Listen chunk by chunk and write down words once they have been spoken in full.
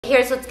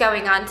here's what's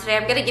going on today.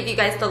 I'm gonna give you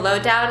guys the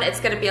lowdown. It's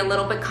gonna be a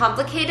little bit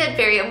complicated,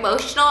 very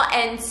emotional,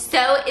 and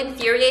so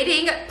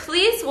infuriating.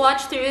 Please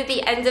watch through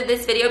the end of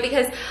this video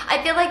because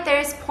I feel like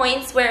there's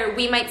points where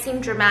we might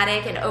seem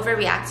dramatic and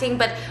overreacting,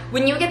 but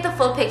when you get the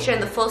full picture and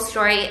the full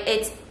story,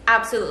 it's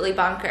absolutely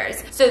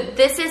bonkers. So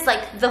this is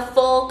like the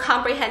full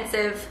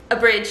comprehensive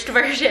abridged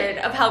version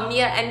of how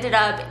Mia ended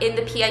up in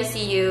the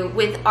PICU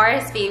with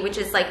RSV, which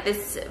is like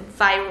this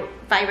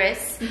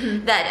virus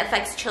that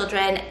affects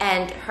children,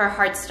 and her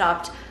heart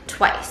stopped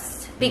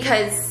twice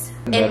because,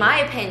 in my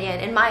opinion,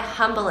 in my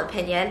humble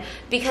opinion,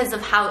 because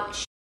of how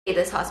shitty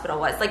this hospital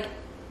was. Like,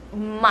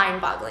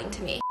 mind-boggling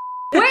to me.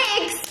 We're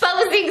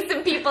exposing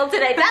some people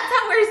today. That's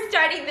how we're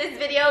starting this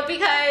video,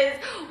 because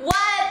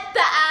what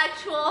the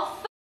actual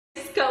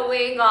is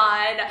going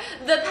on?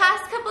 The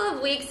past couple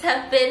of weeks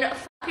have been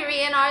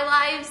fuckery in our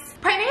lives.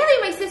 Primarily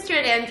my sister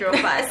and Andrew of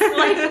us.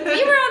 Like,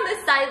 we were on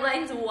the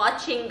sidelines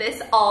watching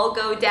this all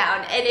go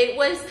down, and it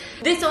was,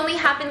 this only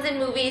happens in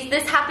movies.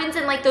 This happens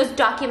in like those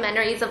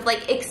documentaries of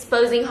like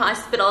exposing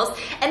hospitals,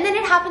 and then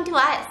it happened to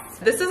us.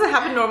 This doesn't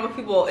happen to normal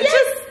people. It's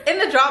just in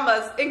the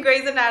dramas, in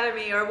Grey's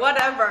Anatomy or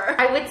whatever.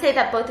 I would say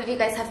that both of you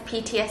guys have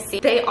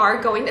PTSD. They are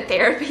going to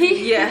therapy.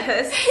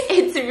 Yes.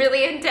 It's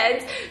really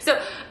intense.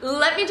 So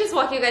let me just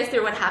walk you guys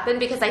through what happened,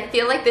 because I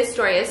feel like this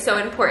story is so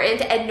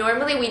important, and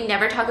normally we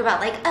never talk about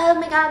like, oh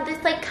my god,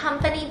 this like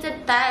company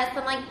did this,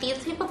 and like these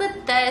people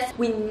did this.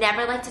 We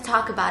never like to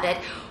talk about it.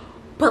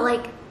 But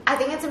like, I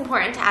think it's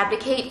important to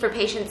advocate for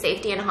patient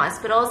safety in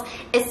hospitals,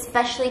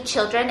 especially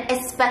children,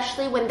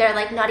 especially when they're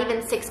like not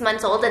even 6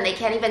 months old and they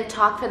can't even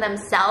talk for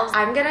themselves.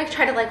 I'm gonna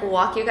try to like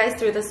walk you guys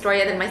through the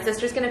story, and then my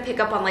sister's gonna pick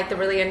up on like the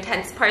really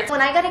intense parts.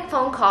 When I got a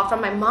phone call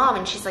from my mom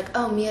and she's like,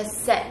 oh, Mia's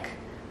sick,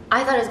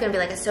 I thought it was gonna be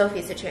like a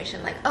Sophie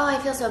situation, like, oh, I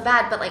feel so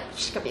bad, but like,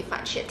 she's gonna be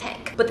fine, she's a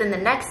tank. But then the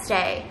next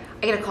day,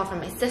 I get a call from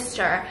my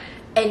sister,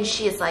 and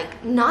she's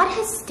like, not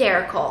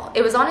hysterical.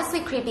 It was honestly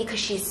creepy because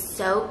she's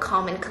so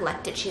calm and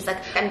collected. She's like,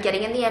 I'm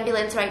getting in the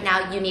ambulance right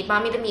now. You need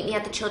mommy to meet me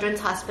at the children's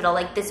hospital.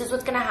 Like, this is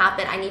what's gonna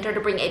happen. I need her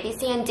to bring A, B,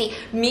 C, and D.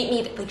 Meet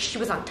me. Like, she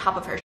was on top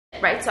of her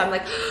shit, right? So I'm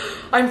like,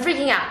 I'm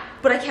freaking out,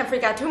 but I can't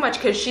freak out too much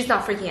because she's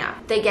not freaking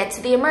out. They get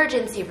to the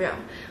emergency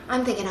room.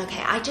 I'm thinking,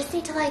 okay, I just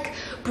need to like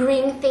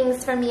bring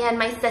things for Mia and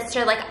my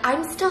sister. Like,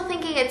 I'm still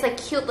thinking it's a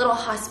cute little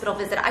hospital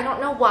visit. I don't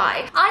know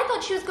why. I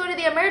thought she was going to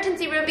the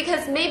emergency room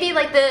because maybe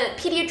like the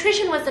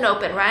pediatrician wasn't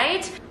open,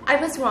 right? I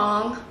was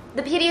wrong.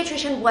 The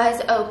pediatrician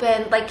was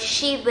open. Like,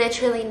 she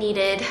literally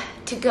needed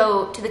to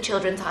go to the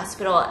children's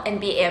hospital and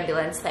be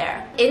ambulanced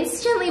there.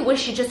 Instantly, was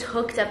she just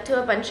hooked up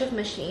to a bunch of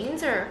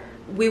machines, or?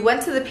 We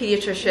went to the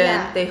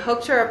pediatrician, they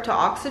hooked her up to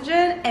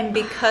oxygen, and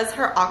because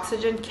her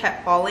oxygen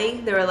kept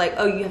falling, they were like,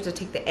 oh, you have to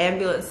take the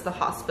ambulance to the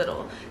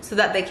hospital so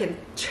that they can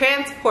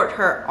transport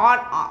her on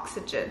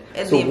oxygen.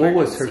 So what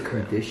was her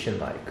condition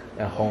like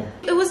at home?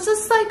 It was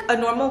just like a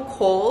normal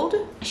cold.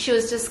 She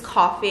was just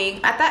coughing.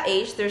 At that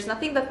age, there's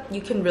nothing that you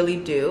can really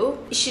do.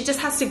 She just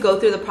has to go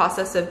through the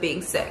process of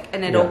being sick,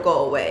 and it'll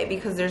go away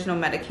because there's no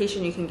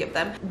medication you can give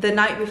them. The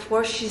night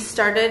before, she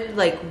started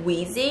like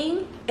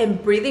wheezing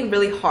and breathing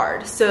really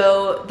hard.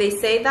 So they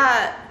say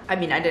that, I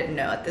mean, I didn't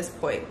know at this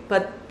point,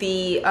 but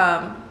the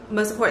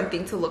most important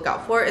thing to look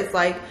out for is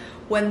like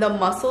when the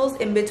muscles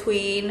in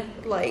between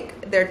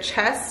like their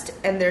chest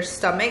and their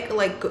stomach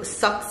like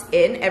sucks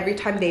in every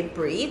time they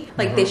breathe.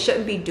 Like, they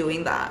shouldn't be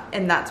doing that,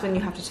 and that's when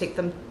you have to take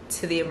them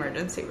to the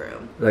emergency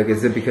room. Like,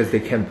 is it because they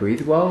can't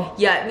breathe well?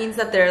 Yeah, it means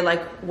that they're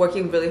like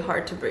working really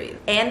hard to breathe.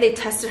 And they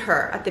tested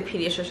her at the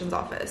pediatrician's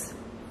office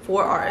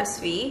for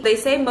RSV. They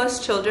say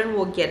most children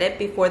will get it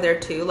before they're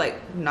 2,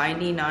 like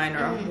 99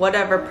 or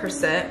whatever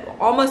percent.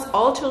 Almost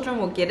all children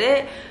will get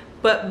it,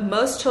 but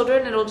most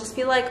children, it'll just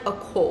be like a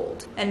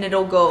cold and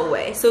it'll go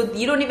away. So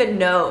you don't even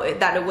know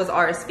that it was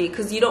RSV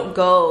because you don't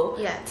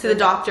go to the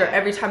doctor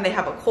every time they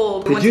have a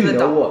cold. Did you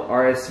know what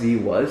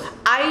RSV was?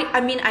 I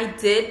mean, I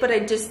did, but I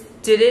just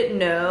didn't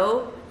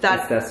know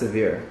that it's that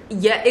severe.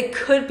 Yeah, it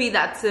could be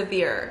that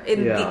severe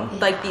in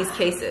like these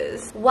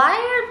cases. Why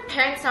are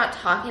parents not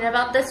talking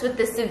about this with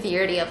the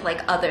severity of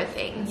like other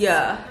things?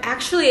 Yeah,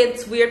 actually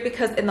it's weird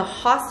because in the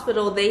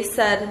hospital they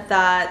said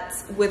that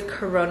with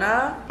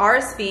corona,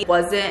 RSV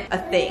wasn't a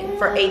thing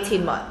for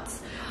 18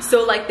 months.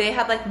 So like they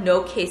had like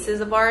no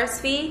cases of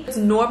RSV. It's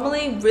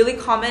normally really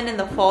common in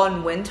the fall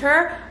and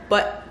winter,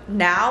 but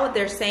now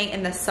they're saying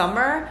in the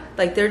summer,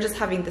 like they're just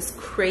having this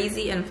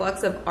crazy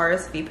influx of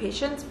RSV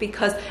patients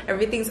because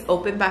everything's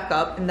open back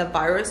up and the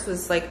virus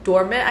was like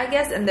dormant, I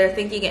guess, and they're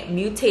thinking it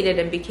mutated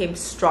and became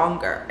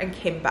stronger and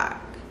came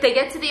back. They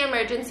get to the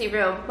emergency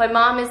room. My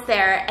mom is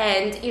there,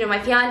 and you know, my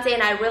fiance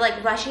and I were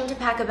like rushing to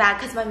pack a bag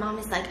because my mom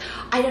is like,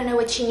 I don't know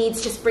what she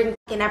needs, just bring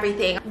and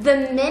everything.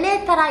 The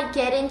minute that I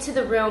get into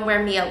the room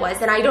where Mia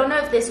was, and I don't know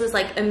if this was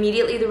like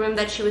immediately the room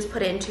that she was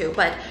put into,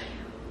 but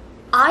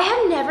I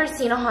have never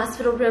seen a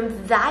hospital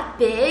room that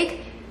big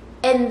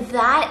and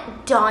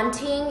that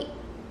daunting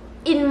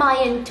in my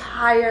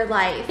entire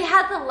life. They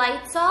had the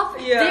lights off.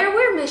 Yeah. There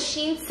were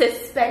machines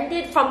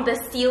suspended from the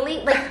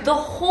ceiling. Like the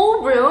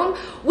whole room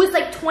was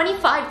like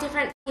 25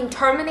 different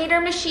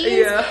Terminator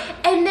machines. Yeah.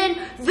 And then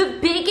the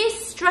biggest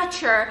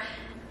premature.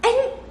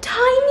 And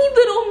tiny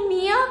little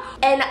Mia.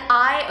 And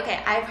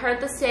I've heard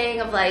the saying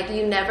of like,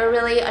 you never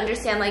really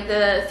understand like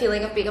the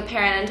feeling of being a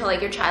parent until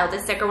like your child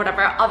is sick or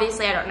whatever.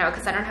 Obviously I don't know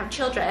because I don't have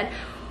children.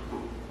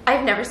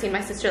 I've never seen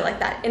my sister like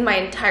that in my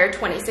entire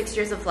 26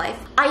 years of life.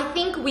 I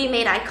think we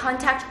made eye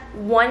contact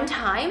one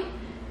time,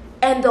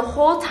 and the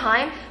whole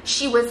time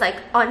she was like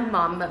on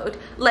mom mode,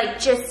 like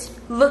just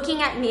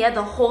looking at Mia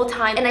the whole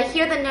time. And I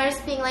hear the nurse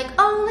being like,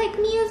 oh, like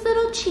Mia's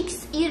little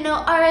cheeks, you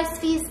know,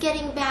 RSV is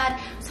getting bad.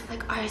 So I'm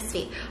like,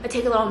 RSV, I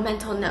take a little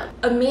mental note.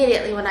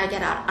 Immediately when I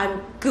get out,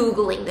 I'm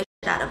Googling the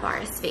shit out of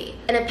RSV.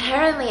 And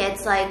apparently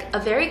it's like a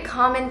very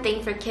common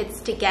thing for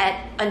kids to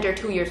get under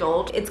 2 years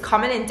old. It's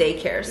common in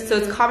daycares. So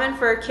it's common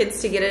for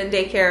kids to get it in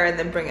daycare and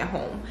then bring it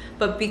home.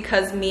 But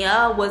because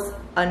Mia was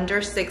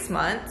under 6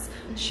 months,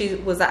 she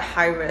was at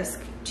high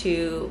risk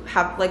to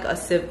have like a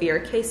severe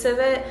case of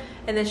it.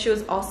 And then she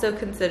was also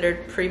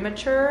considered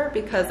premature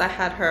because I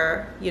had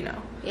her, you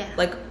know,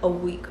 like a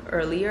week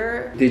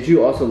earlier. Did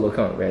you also look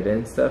on Reddit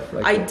and stuff?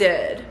 Like I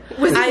did.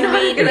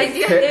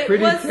 It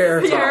pretty was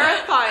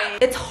terrifying.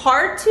 It's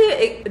hard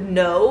to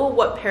know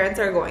what parents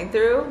are going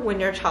through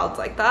when your child's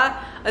like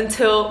that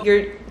until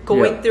you're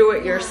going through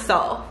it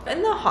yourself.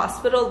 In the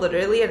hospital,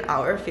 literally an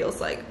hour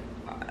feels like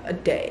a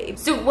day.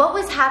 So what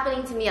was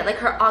happening to Mia? Like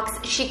her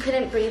she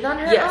couldn't breathe on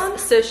her own?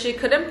 Yes, so she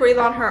couldn't breathe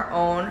on her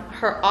own.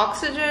 Her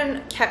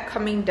oxygen kept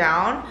coming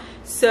down.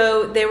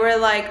 So they were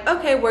like,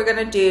 okay, we're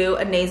gonna do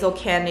a nasal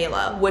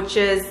cannula, which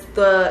is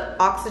the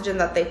oxygen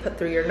that they put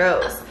through your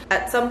nose.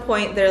 At some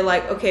point, they're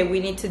like, okay, we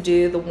need to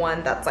do the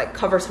one that's like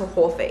covers her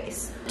whole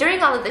face.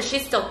 During all of this,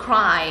 she's still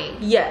crying.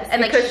 Yes,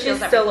 and because like,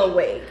 she's still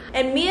awake.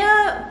 And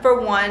Mia,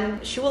 for one,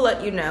 she will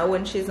let you know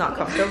when she's not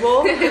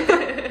comfortable.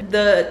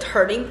 The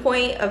turning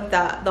point of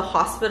the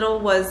hospital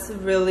was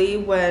really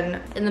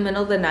when, in the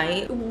middle of the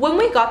night, when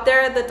we got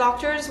there, the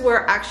doctors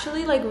were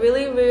actually like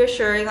really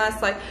reassuring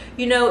us, like,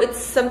 you know, it's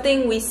something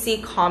we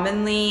see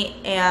commonly,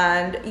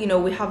 and you know,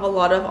 we have a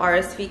lot of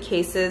RSV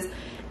cases,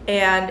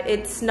 and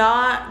it's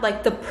not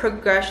like the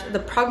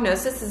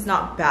prognosis is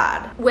not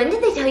bad. When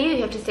did they tell you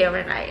you have to stay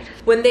overnight?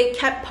 When they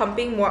kept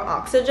pumping more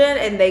oxygen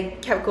and they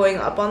kept going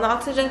up on the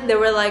oxygen, they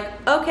were like,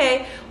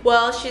 okay,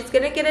 well, she's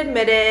gonna get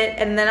admitted.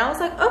 And then I was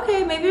like,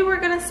 okay, maybe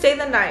we're gonna stay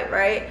the night,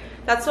 right?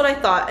 That's what I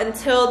thought,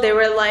 until they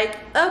were like,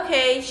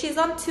 okay, she's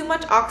on too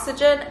much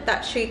oxygen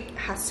that she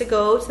has to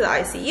go to the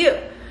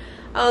ICU.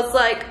 I was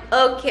like,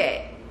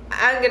 okay,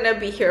 I'm gonna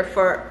be here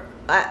for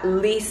at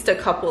least a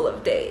couple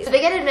of days. So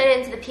they get admitted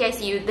into the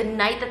PICU the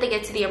night that they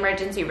get to the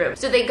emergency room.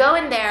 So they go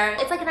in there,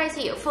 it's like an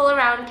ICU, full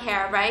around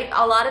care, right?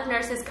 A lot of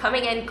nurses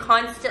coming in,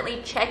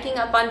 constantly checking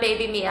up on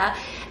baby Mia.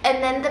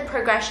 And then the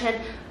progression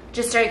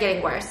just started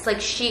getting worse. Like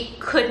she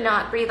could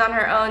not breathe on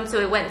her own. So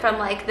it went from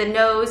like the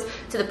nose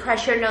to the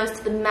pressure nose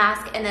to the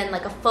mask, and then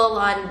like a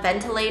full-on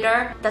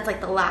ventilator. That's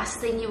like the last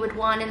thing you would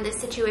want in this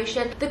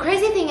situation. The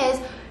crazy thing is,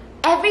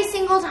 every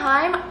single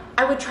time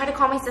I would try to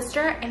call my sister,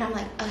 and I'm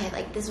like, okay,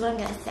 like this is what I'm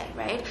gonna say,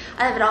 right?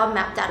 I have it all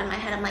mapped out in my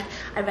head. I'm like,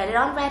 I read it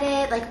on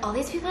Reddit, like all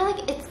these people are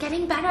like, it's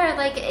getting better,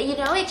 like, you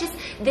know, it just,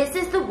 this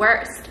is the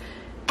worst.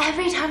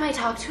 Every time I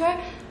talk to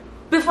her,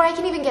 before I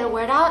can even get a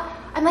word out,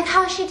 I'm like,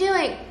 how is she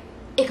doing?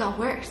 It got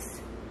worse.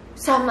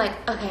 So I'm like,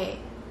 okay,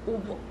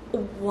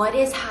 what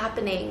is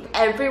happening?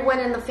 Everyone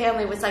in the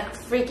family was like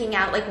freaking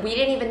out. Like we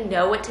didn't even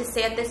know what to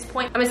say at this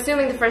point. I'm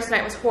assuming the first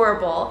night was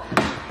horrible,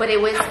 but it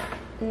was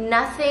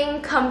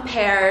nothing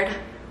compared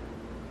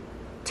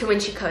to when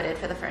she coded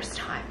for the first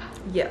time.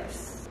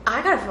 Yes.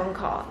 I got a phone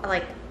call at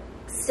like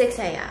 6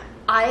 a.m.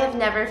 I have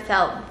never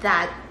felt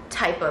that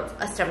type of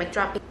a stomach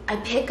drop. I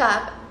pick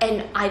up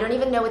and I don't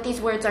even know what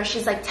these words are.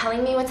 She's like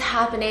telling me what's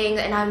happening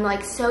and I'm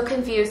like so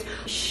confused.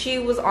 She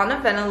was on a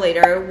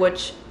ventilator,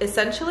 which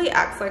essentially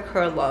acts like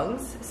her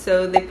lungs.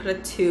 So they put a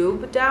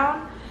tube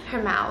down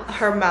her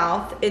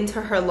mouth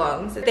into her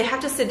lungs. They have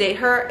to sedate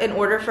her in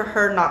order for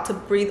her not to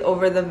breathe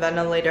over the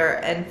ventilator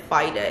and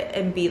fight it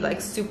and be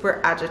like super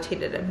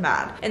agitated and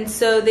mad. And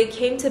so they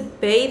came to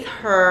bathe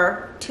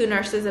her. 2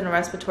 nurses and a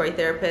respiratory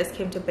therapist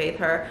came to bathe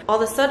her. All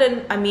of a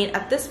sudden, I mean,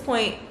 at this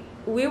point,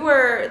 we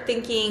were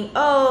thinking,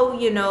 oh,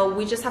 you know,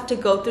 we just have to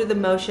go through the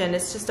motion.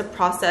 It's just a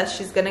process.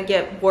 She's gonna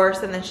get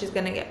worse and then she's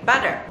gonna get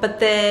better. But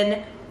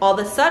then all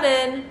of a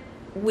sudden,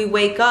 we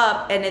wake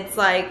up and it's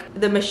like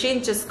the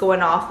machine's just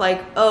going off, like,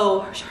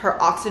 oh,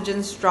 her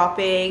oxygen's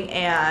dropping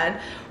and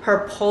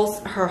her pulse,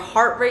 her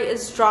heart rate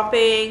is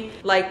dropping,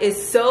 like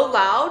it's so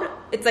loud.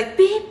 It's like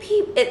beep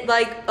beep. It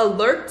like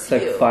alerts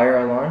you. Like fire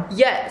alarm?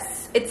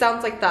 Yes, it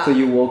sounds like that. So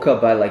you woke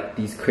up by like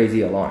these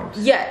crazy alarms?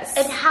 Yes.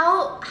 And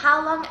how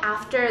long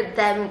after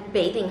them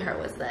bathing her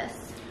was this?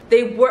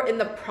 They were in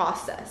the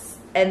process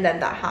and then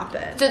that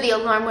happened. So the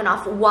alarm went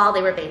off while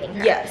they were bathing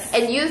her? Yes.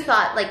 And you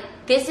thought like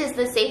this is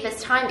the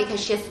safest time because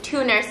she has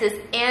 2 nurses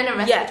and a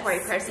respiratory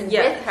person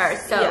with her.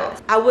 So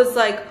I was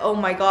like, oh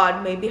my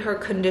god, maybe her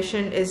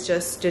condition is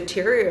just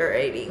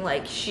deteriorating.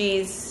 Like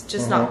she's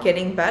just not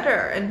getting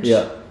better, and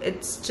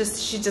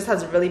she just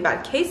has a really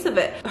bad case of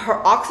it.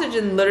 Her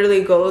oxygen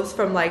literally goes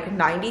from like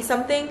 90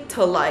 something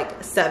to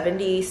like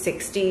 70,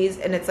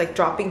 60s, and it's like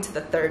dropping to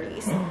the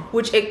 30s,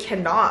 which it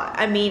cannot.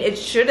 I mean, it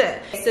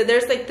shouldn't. So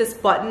there's like this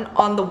button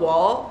on the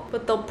wall,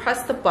 but they'll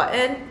press the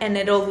button and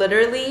it'll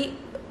literally,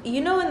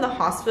 you know, in the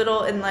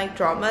hospital, in like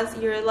dramas,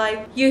 you're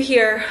like, you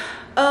hear,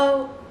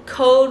 oh,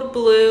 code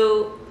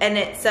blue, and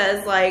it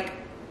says like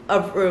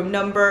a room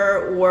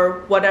number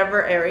or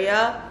whatever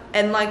area,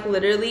 and like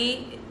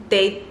literally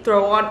they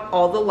throw on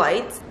all the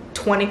lights,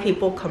 20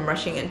 people come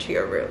rushing into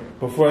your room.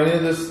 Before any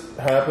of this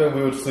happened,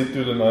 we would sleep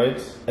through the night,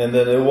 and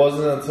then it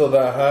wasn't until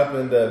that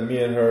happened that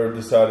me and her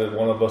decided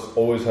one of us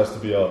always has to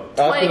be up.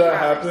 After that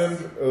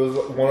happened, it was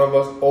one of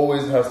us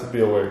always has to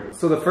be awake.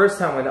 So the first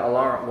time when the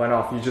alarm went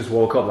off, you just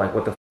woke up like,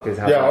 what the f is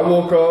happening? Yeah, I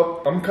woke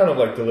up. I'm kind of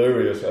like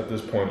delirious at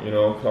this point, you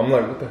know? I'm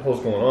like, what the hell's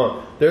going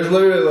on? There's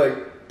literally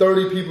like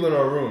 30 people in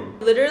our room.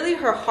 Literally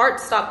her heart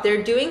stopped.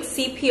 They're doing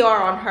CPR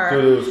on her.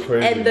 Dude, it was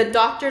crazy. And the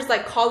doctor's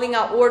like calling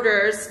out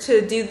orders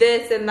to do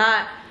this and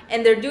that.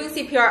 And they're doing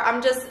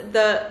CPR.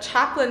 The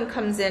chaplain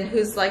comes in,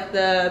 who's like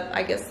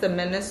I guess the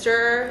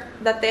minister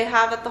that they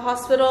have at the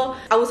hospital.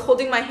 I was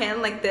holding my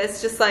hand like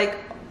this, just like,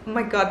 oh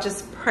my God,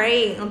 just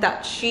praying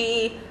that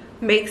she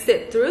makes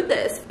it through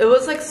this. It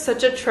was like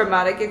such a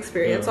traumatic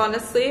experience,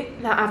 honestly.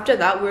 Now after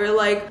that, we were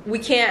like, we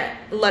can't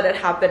let it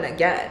happen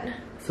again.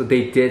 So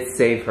they did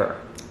save her.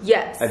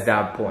 Yes. At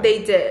that point.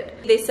 They did.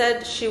 They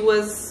said she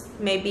was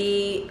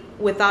maybe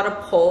without a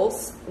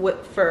pulse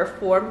for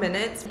 4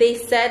 minutes. They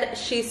said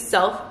she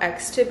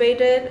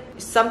self-extubated.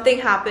 Something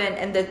happened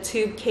and the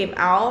tube came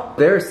out.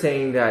 They're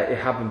saying that it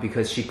happened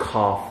because she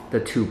coughed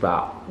the tube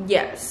out.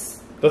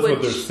 Yes. That's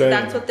what they're saying.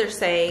 That's what they're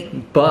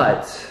saying.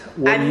 But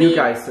what do you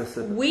guys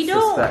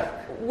suspect?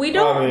 We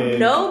don't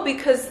know,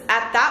 because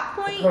at that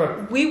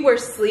point we were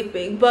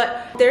sleeping,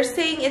 but they're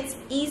saying it's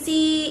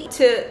easy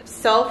to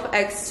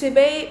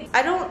self-extubate.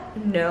 I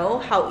don't know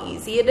how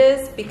easy it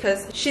is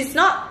because she's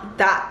not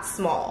that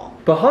small.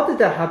 But how did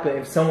that happen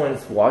if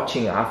someone's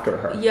watching after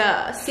her?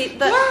 Yeah, see,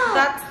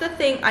 that's the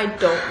thing I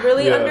don't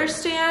really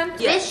understand.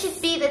 This should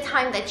be the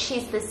time that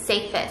she's the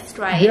safest,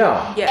 right?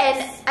 Yeah.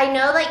 Yes. And I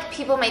know like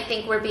people might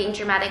think we're being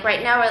dramatic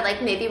right now, or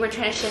like maybe we're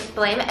trying to shift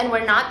blame, and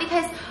we're not,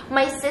 because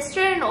my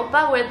sister and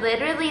Oppa were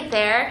literally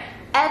there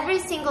every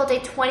single day,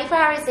 24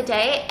 hours a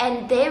day,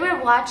 and they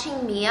were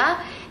watching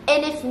Mia.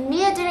 And if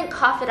Mia didn't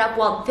cough it up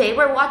while they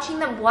were watching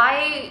them,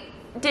 why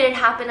did it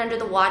happen under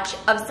the watch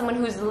of someone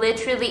who's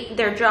literally,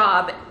 their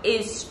job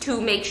is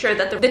to make sure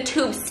that the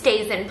tube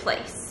stays in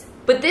place?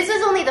 But this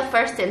was only the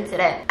first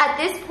incident. At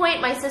this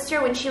point, my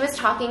sister, when she was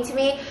talking to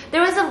me,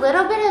 there was a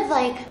little bit of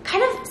like,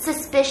 kind of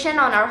suspicion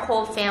on our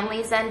whole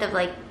family's end of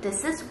like,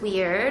 this is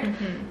weird.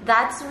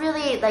 That's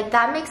really, like,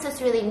 that makes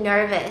us really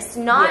nervous.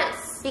 Not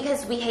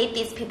because we hate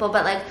these people,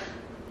 but like,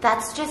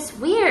 that's just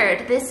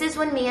weird. This is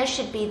when Mia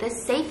should be the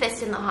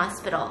safest in the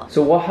hospital.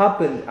 So what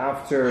happened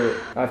after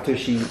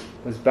she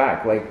was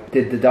back? Like,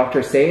 did the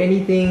doctor say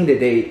anything? Did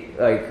they,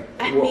 like,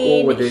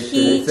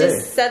 he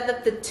just said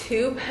that the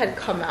tube had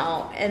come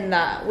out and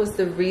that was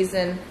the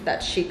reason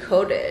that she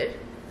coded,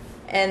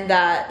 and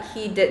that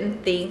he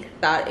didn't think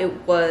that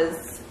it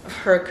was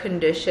her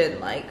condition,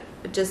 like,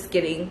 just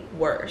getting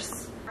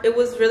worse. It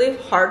was really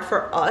hard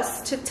for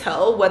us to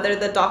tell whether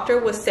the doctor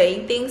was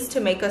saying things to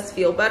make us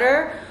feel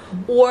better,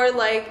 or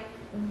like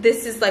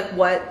this is like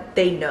what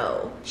they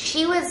know.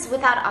 She was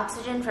without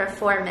oxygen for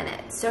 4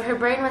 minutes, so her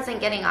brain wasn't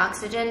getting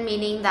oxygen,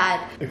 meaning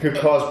that it could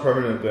cause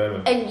permanent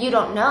damage. And you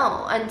don't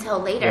know until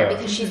later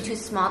because she's too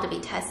small to be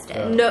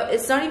tested. No,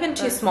 it's not even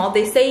too small.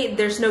 They say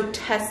there's no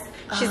test.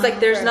 She's like,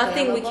 there's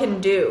nothing we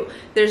can do.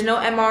 There's no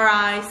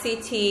MRI,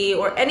 CT,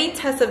 or any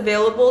test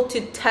available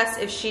to test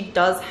if she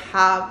does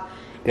have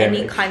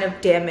any kind of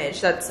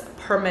damage that's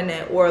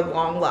permanent or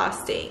long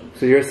lasting.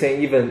 So you're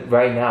saying even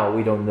right now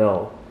we don't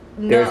know?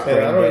 No.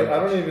 And I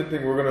don't even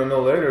think we're gonna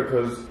know later,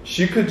 because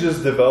she could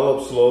just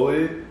develop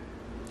slowly,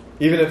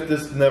 even if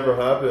this never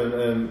happened,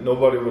 and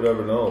nobody would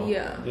ever know.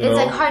 Yeah, it's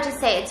like hard to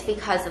say it's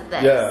because of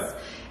this. Yeah.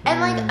 And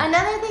like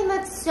another thing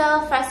that's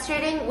so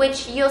frustrating,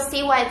 which you'll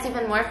see why it's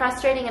even more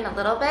frustrating in a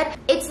little bit,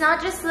 it's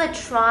not just the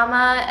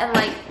trauma and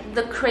like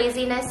the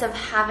craziness of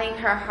having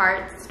her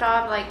heart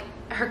stop, like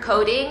her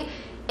coding.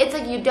 It's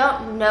like you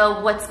don't know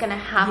what's gonna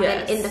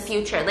happen in the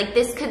future. Like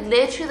this could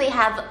literally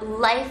have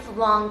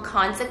lifelong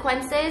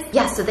consequences.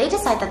 Yeah, so they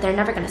decide that they're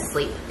never gonna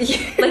sleep.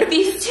 Like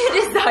these two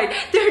decide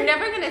they're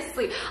never gonna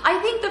sleep. I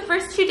think the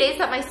first 2 days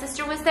that my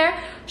sister was there,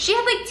 she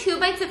had like 2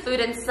 bites of food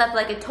and slept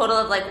like a total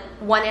of like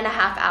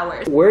 1.5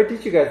 hours. Where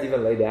did you guys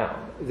even lay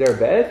down? Is there a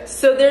bed?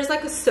 So there's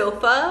like a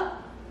sofa,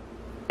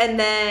 and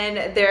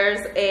then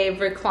there's a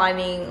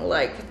reclining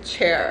like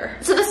chair.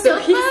 So the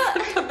sofa, he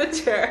slept on the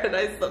chair and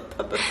I slept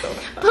on the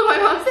sofa. But my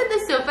mom said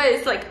the sofa sofa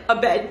is like a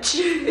bench.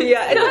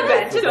 Yeah, it's a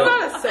bench. It's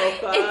not a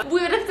sofa.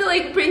 We would have to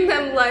like bring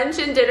them lunch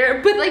and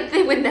dinner, but like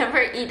they would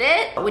never eat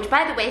it. Which,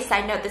 by the way,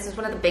 side note, this is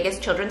one of the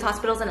biggest children's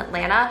hospitals in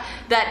Atlanta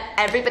that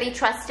everybody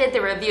trusted.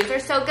 The reviews are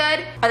so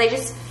good. Are they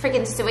just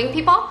freaking suing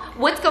people?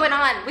 What's going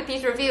on with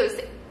these reviews?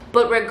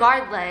 But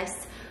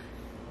regardless,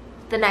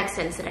 the next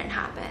incident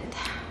happened.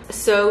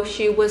 So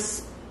she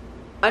was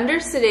under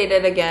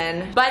sedated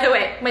again. By the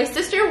way, my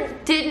sister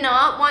did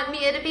not want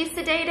Mia to be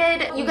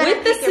sedated. You gotta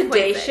with the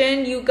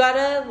sedation, you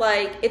gotta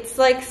like, it's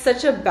like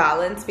such a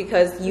balance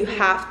because you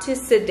have to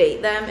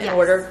sedate them in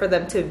order for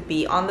them to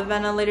be on the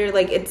ventilator.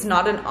 Like, it's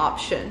not an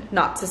option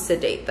not to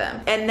sedate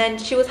them. And then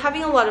she was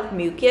having a lot of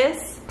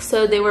mucus.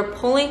 So they were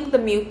pulling the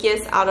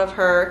mucus out of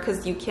her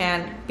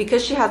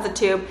because she has a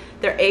tube,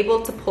 they're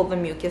able to pull the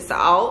mucus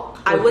out.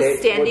 I was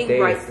standing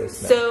right.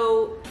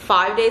 So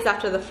 5 days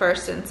after the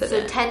first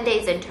incident. So 10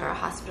 days into her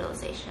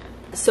hospitalization.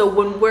 So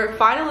when we're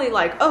finally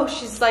like, oh,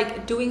 she's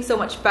like doing so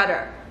much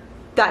better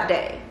that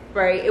day,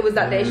 right? It was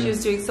that day she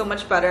was doing so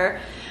much better.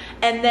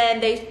 And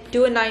then they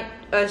do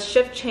a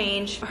shift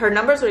change. Her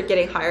numbers were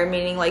getting higher,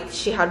 meaning like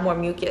she had more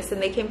mucus,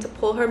 and they came to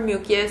pull her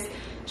mucus.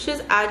 She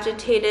was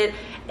agitated,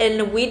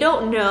 and we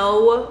don't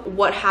know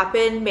what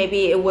happened.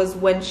 Maybe it was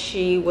when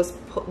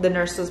the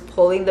nurse was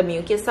pulling the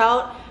mucus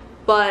out,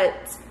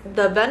 but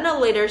the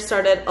ventilator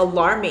started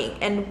alarming.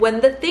 And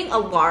when the thing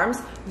alarms,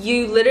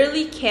 you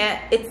literally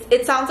can't,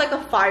 it sounds like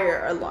a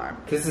fire alarm.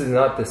 This is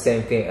not the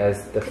same thing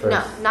as the first.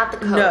 No, not the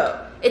code.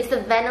 No. It's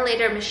the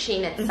ventilator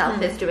machine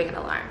itself is doing an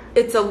alarm.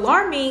 It's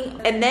alarming,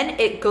 and then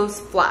it goes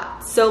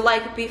flat. So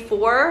like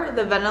before,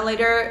 the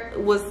ventilator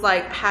was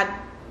like, had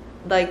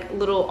like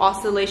little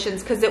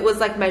oscillations because it was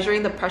like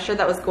measuring the pressure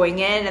that was going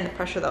in and the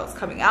pressure that was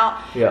coming out,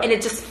 and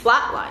it just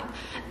flatlined.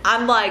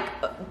 I'm like,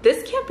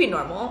 this can't be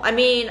normal. I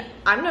mean,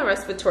 I'm no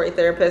respiratory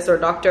therapist or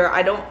doctor.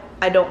 I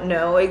don't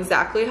know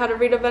exactly how to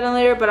read a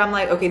ventilator, but I'm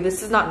like, okay,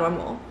 this is not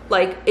normal.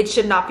 Like, it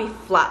should not be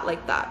flat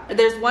like that.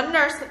 There's one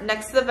nurse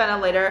next to the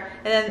ventilator,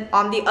 and then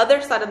on the other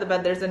side of the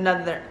bed there's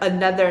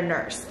another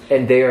nurse,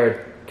 and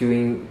they're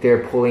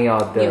pulling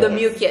out the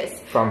mucus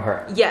from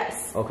her.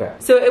 Yes. Okay.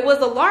 So it was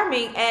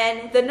alarming,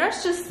 and the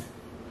nurse just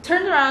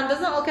turns around,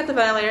 doesn't look at the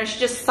ventilator, and she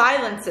just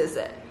silences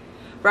it,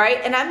 right?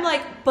 And I'm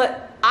like,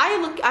 but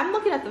I'm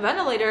looking at the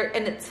ventilator,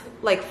 and it's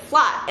like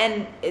flat,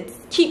 and it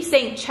keeps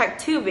saying check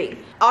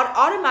tubing.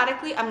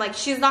 Automatically, I'm like,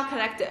 she's not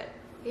connected.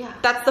 Yeah.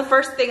 That's the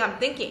first thing I'm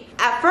thinking.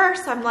 At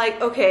first, I'm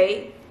like,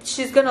 okay,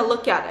 she's gonna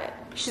look at it.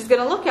 She's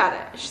gonna look at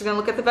it. She's gonna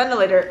look at the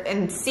ventilator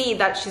and see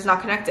that she's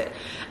not connected.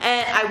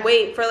 And I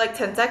wait for like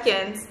 10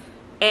 seconds,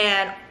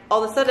 and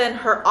all of a sudden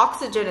her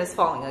oxygen is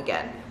falling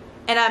again.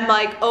 And I'm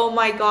like, oh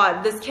my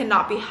God, this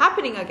cannot be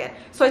happening again.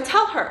 So I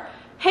tell her,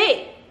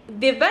 hey,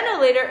 the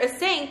ventilator is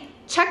saying,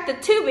 check the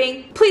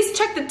tubing, please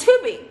check the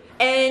tubing.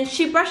 And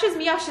she brushes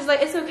me off, she's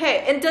like, it's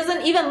okay, and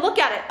doesn't even look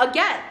at it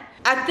again.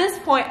 At this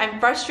point, I'm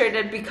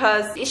frustrated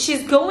because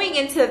she's going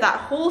into that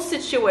whole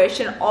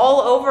situation all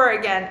over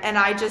again, and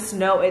I just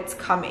know it's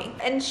coming.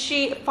 And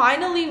she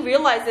finally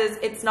realizes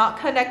it's not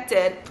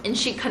connected, and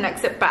she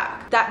connects it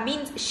back. That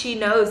means she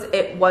knows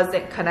it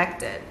wasn't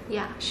connected.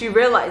 Yeah. She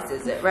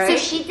realizes it, right? So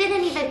she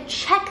didn't even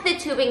check the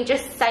tubing,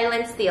 just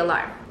silence the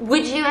alarm.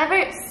 Would you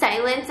ever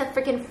silence a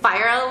freaking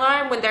fire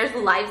alarm when there's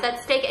lives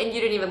at stake and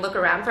you didn't even look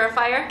around for a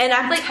fire? And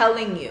I'm like,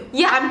 telling you.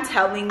 Yeah. I'm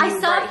telling you.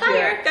 I saw right a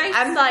fire, here. guys.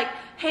 I'm like,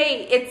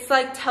 hey, it's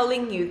like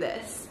telling you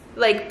this.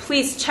 Like,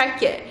 please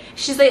check it.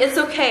 She's like, it's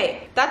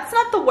okay. That's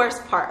not the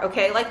worst part,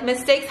 okay? Like,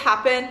 mistakes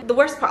happen. The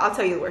worst part, I'll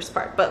tell you the worst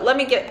part. But let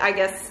me get, I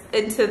guess,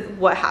 into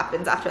what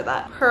happens after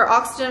that. Her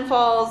oxygen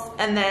falls,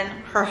 and then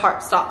her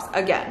heart stops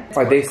again.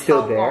 Are they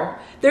still there?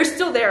 They're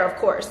still there, of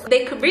course.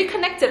 They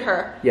reconnected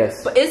her.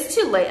 Yes. But it's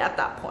too late at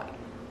that point.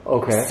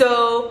 Okay.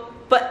 So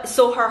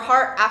her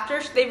heart,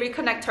 after they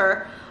reconnect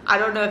her, I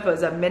don't know if it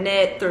was a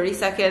minute, 30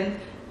 seconds,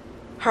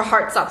 her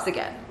heart stops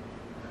again.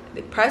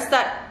 They press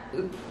that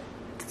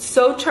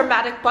so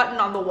traumatic button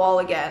on the wall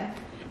again,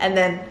 and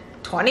then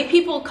 20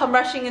 people come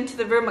rushing into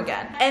the room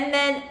again. And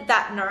then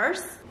that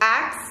nurse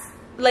acts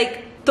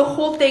like the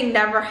whole thing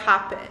never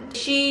happened.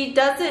 She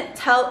doesn't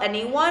tell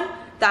anyone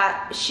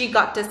that she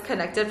got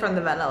disconnected from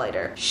the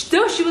ventilator.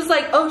 Still, she was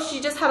like, oh, she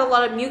just had a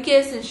lot of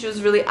mucus and she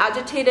was really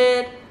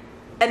agitated.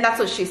 And that's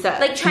what she said.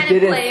 Like trying to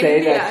blame. She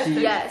didn't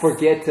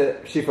say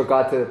that she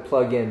forgot to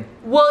plug in.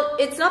 Well,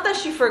 it's not that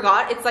she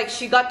forgot. It's like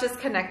she got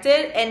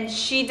disconnected and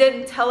she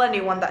didn't tell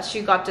anyone that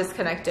she got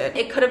disconnected.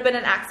 It could have been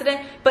an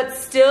accident, but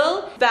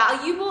still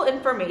valuable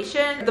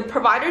information. The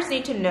providers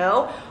need to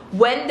know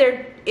when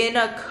they're in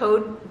a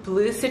code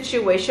blue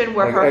situation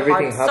where like her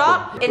heart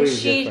stopped and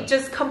she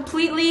just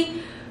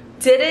completely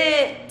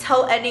didn't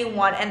tell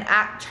anyone and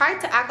tried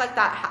to act like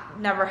that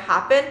never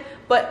happened.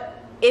 But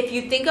if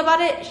you think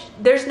about it,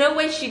 there's no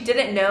way she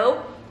didn't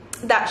know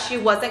that she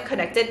wasn't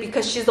connected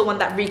because she's the one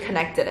that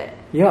reconnected it.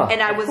 Yeah.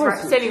 And I was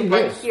standing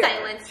right here.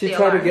 She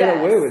tried to get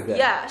away with it.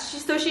 Yeah,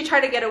 so she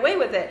tried to get away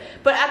with it.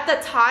 But at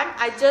the time,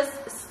 I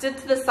just stood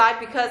to the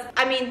side because,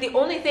 I mean, the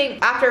only thing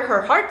after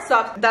her heart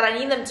stopped that I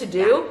need them to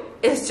do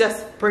is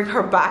just bring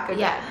her back again.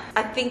 Yeah.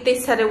 I think they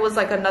said it was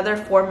like another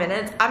 4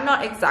 minutes. I'm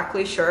not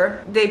exactly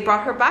sure. They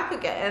brought her back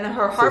again, and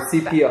her heart. So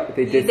CPR.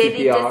 They did They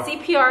CPR. did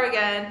CPR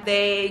again.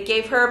 They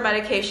gave her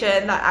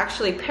medication that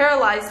actually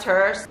paralyzed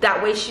her.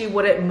 That way she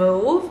wouldn't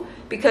move,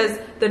 because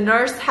the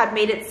nurse had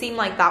made it seem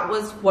like that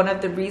was one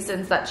of the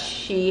reasons that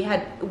she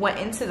had went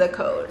into the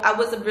code. I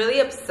was really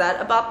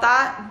upset about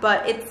that,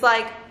 but it's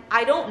like,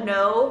 I don't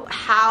know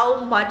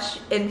how much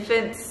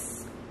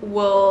infants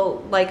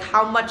will, like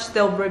how much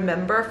they'll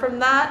remember from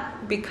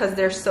that because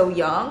they're so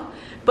young.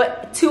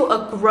 But to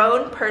a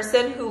grown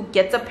person who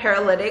gets a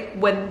paralytic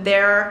when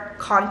they're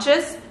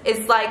conscious,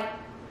 it's like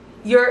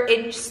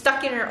you're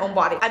stuck in your own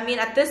body. I mean,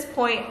 at this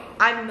point,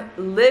 I'm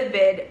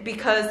livid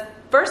because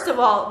first of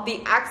all,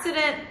 the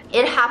accident,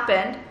 it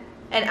happened,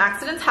 and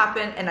accidents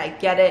happen, and I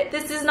get it.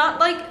 This is not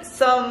like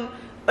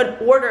an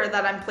order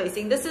that I'm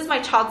placing. This is my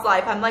child's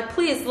life. I'm like,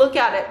 please look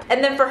at it.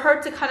 And then for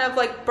her to kind of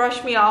like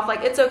brush me off,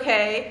 like, it's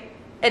okay,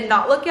 and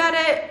not look at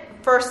it,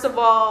 first of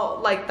all,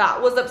 like,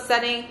 that was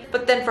upsetting.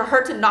 But then for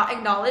her to not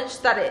acknowledge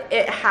that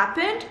it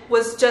happened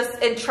was just,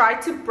 and try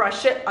to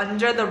brush it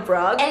under the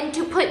rug. And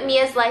to put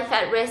Mia's life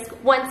at risk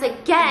once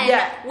again,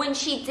 Yeah. when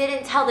she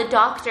didn't tell the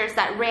doctors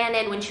that ran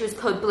in when she was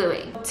code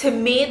bluing. To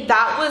me,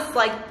 that was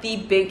like the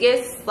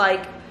biggest,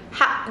 like,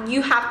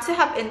 you have to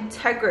have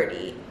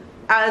integrity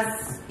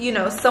as, you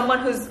know, someone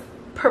who's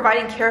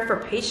providing care for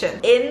patients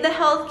in the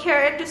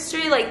healthcare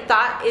industry. Like,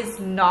 that is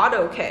not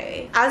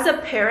okay. As a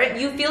parent,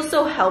 you feel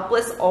so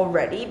helpless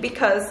already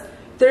because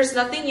there's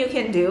nothing you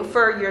can do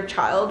for your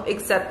child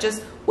except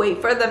just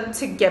wait for them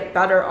to get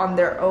better on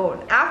their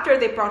own. After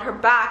they brought her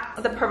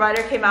back, the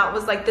provider came out,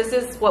 was like, this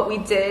is what we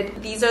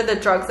did, these are the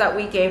drugs that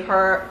we gave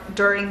her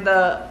during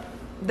the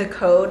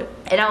code.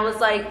 And I was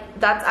like,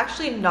 that's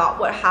actually not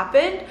what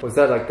happened. Was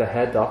that like the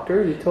head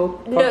doctor you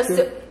told? No,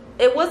 so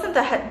it wasn't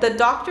the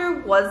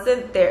doctor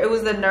wasn't there. It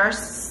was the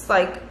nurse,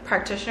 like,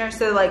 practitioner.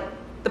 So like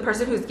the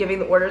person who's giving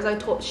the orders,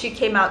 she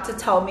came out to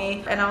tell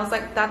me, and I was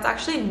like, that's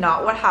actually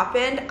not what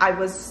happened. I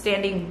was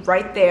standing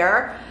right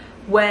there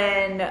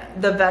when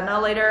the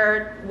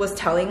ventilator was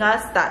telling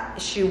us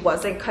that she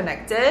wasn't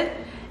connected,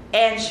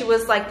 and she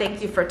was like,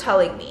 thank you for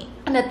telling me.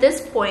 And at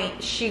this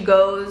point, she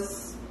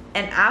goes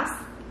and asks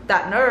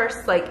that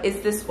nurse, like, is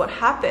this what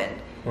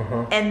happened?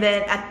 And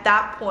then at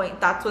that point,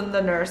 that's when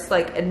the nurse,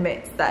 like,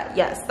 admits that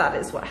yes, that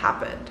is what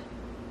happened.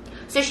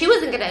 So she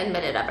wasn't gonna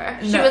admit it ever.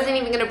 She No. wasn't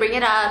even gonna bring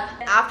it up.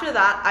 After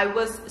that, I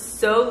was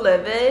so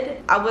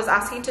livid. I was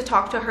asking to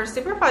talk to her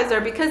supervisor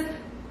because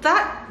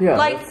that, Yeah,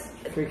 like,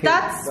 freaking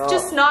that's not-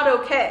 just not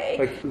okay.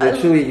 Like,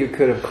 literally, you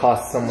could have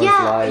cost someone's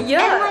life.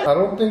 Yeah. And, like, I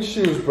don't think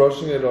she was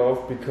brushing it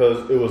off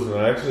because it was an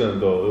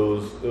accident,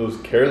 though. It was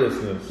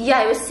carelessness.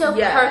 Yeah, it was so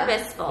Yeah.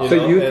 purposeful. So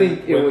you and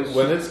think it was-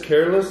 when it's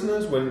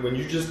carelessness, when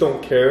you just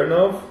don't care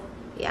enough,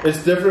 Yeah. it's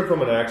different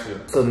from an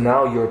accident. So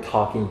now you're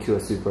talking to a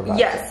supervisor.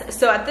 Yes.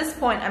 So at this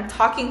point, I'm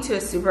talking to a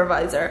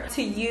supervisor.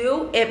 To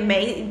you, it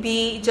may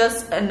be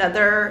just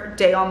another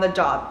day on the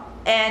job.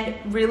 And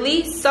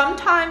really,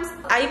 sometimes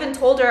I even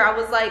told her, I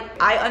was like,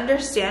 I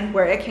understand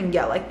where it can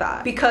get like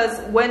that. Because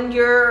when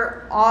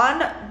you're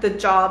on the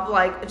job,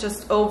 like,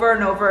 just over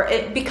and over,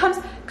 it becomes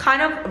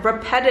kind of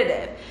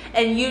repetitive.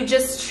 And you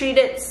just treat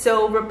it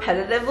so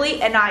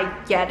repetitively, and I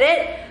get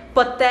it.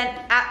 But then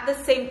at the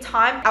same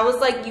time, I was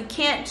like, you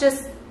can't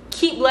just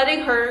keep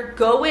letting her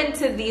go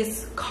into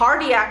these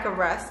cardiac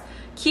arrests,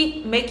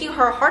 keep making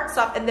her heart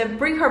stop, and then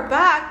bring her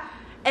back,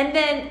 and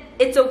then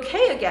it's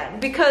okay again.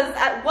 Because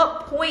at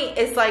what point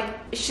is, like,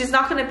 she's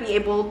not gonna be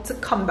able to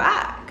come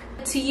back.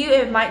 To you,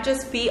 it might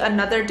just be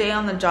another day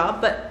on the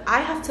job, but I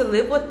have to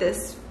live with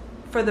this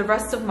for the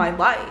rest of my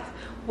life.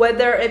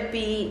 Whether it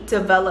be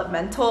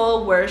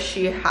developmental, where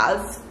she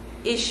has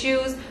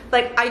issues,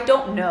 like, I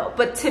don't know,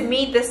 but to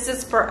me, this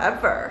is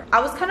forever.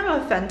 I was kind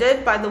of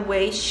offended by the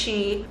way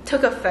she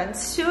took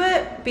offense to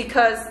it,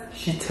 because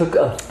She took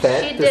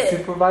offense? She the did.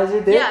 supervisor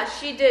did? Yeah,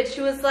 she did.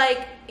 She was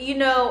like, you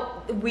know,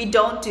 we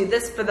don't do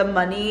this for the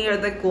money or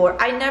the glory.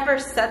 I never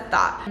said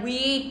that.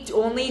 We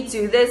only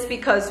do this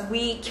because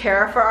we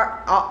care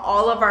for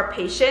all of our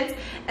patients.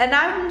 And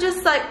I'm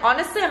just like,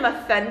 honestly, I'm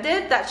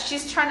offended that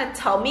she's trying to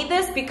tell me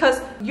this,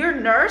 because your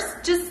nurse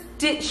just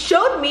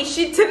showed me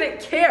she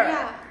didn't care.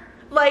 Yeah.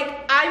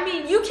 Like, I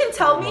mean, you can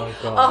tell me my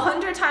God.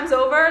 100 times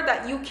over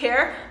that you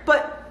care,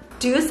 but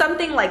do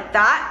something like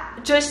that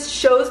just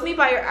shows me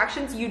by your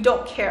actions you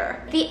don't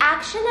care. The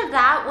action of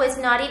that was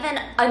not even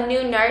a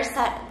new nurse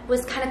that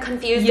was kind of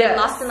confused Yes.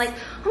 and lost and like,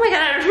 oh my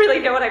god, I don't really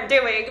know what I'm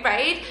doing,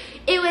 right?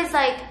 It was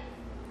like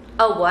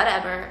a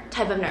whatever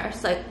type of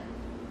nurse, like,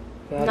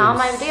 That not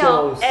is my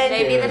deal. so And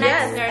maybe the scary.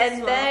 next Yes, nurse and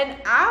will. then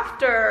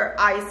after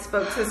I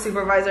spoke to the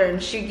supervisor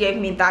and she gave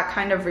me that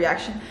kind of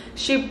reaction,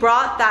 she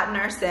brought that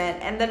nurse in,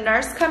 and the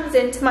nurse comes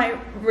into my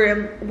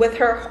room with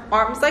her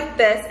arms like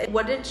this.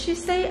 What did she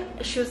say?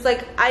 She was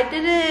like, I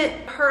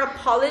didn't, her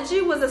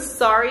apology was a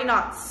sorry,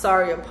 not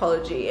sorry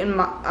apology.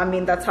 And I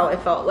mean, that's how I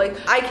felt. Like,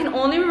 I can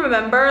only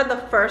remember the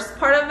first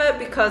part of it,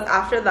 because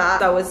after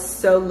that, I was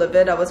so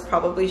livid. I was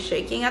probably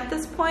shaking at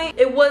this point.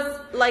 It was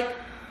like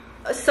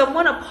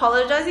someone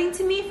apologizing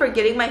to me for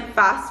getting my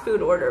fast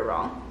food order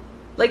wrong.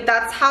 Like,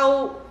 that's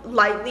how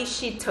lightly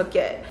she took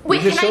it.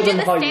 Wait, just can I show do them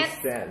the how you stance?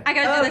 stand. I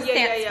gotta do the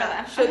stance yeah. for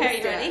them. Show Okay, the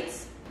are you ready?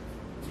 stance.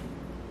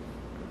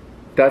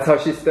 That's how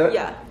she stood?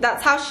 Yeah,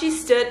 that's how she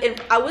stood.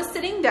 And I was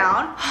sitting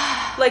down,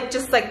 like,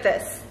 just like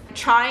this,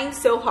 trying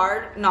so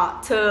hard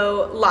not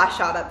to lash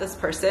out at this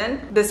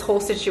person. This whole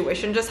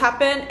situation just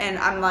happened, and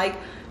I'm like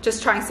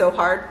just trying so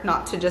hard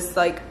not to just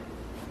like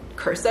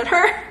curse at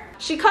her.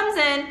 She comes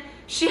in,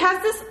 she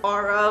has this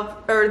aura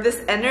or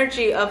this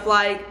energy of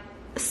like,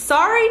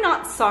 sorry,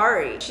 not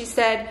sorry. She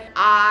said,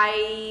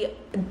 I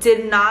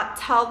did not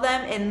tell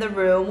them in the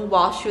room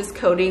while she was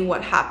coding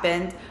what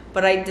happened,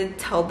 but I did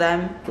tell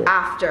them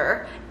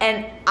after.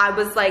 And I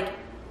was like,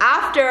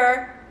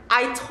 after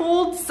I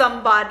told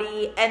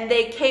somebody and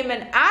they came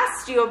and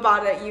asked you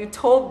about it, you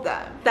told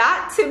them.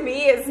 That to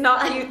me is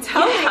not you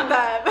telling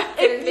them.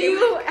 If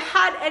you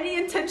had any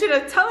intention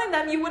of telling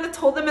them, you would have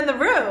told them in the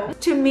room.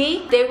 To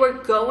me, they were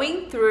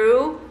going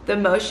through the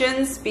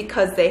motions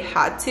because they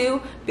had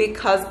to,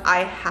 because I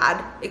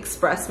had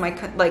expressed my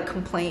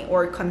complaint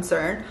or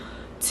concern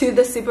to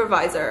the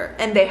supervisor,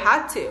 and they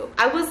had to.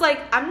 I was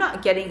like, I'm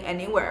not getting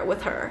anywhere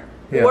with her.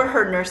 Yeah. Or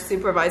her nurse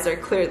supervisor,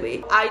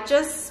 clearly. I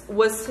just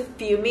was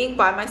fuming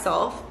by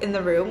myself in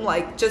the room,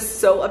 like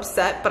just so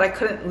upset, but I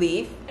couldn't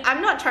leave.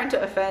 I'm not trying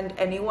to offend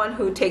anyone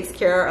who takes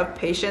care of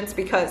patients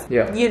because,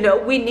 you know,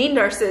 we need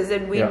nurses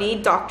and we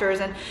need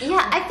doctors and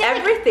I feel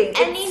everything.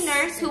 Like any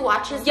nurse who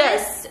watches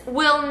this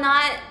will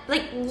not,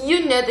 like,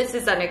 you know this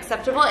is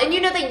unacceptable, and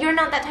you know that you're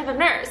not that type of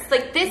nurse.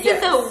 Like, this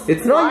is a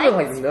It's not even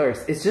like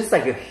nurse, it's just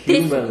like a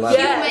human level.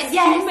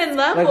 Human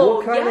level. Like,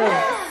 what kind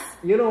of...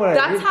 You know what I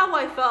mean? That's how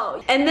I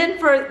felt. And then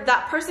for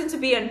that person to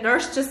be a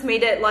nurse just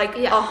made it like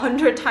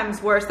 100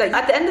 times worse. Like,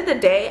 at the end of the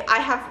day, I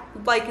have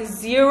like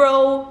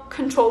zero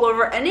control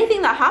over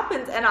anything that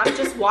happens, and I'm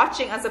just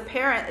watching as a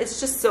parent. It's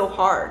just so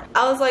hard.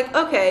 I was like,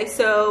 okay,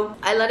 so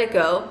I let it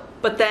go.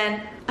 But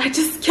then I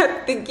just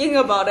kept thinking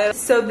about it.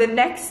 So the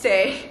next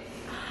day,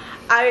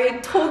 I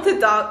told the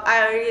doc,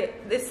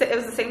 it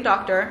was the same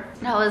doctor,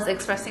 and I was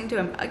expressing to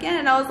him again,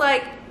 and I was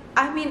like,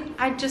 I mean,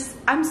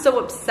 I'm so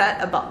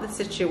upset about the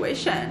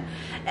situation,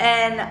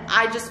 and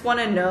I just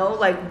want to know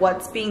like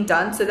what's being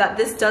done so that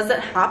this doesn't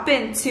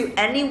happen to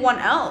anyone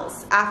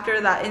else. After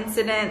that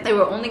incident, they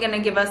were only going to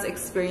give us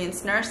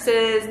experienced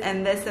nurses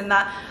and this and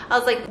that. I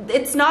was like,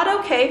 it's not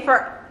okay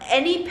for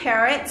any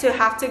parent to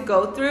have to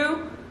go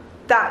through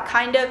that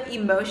kind of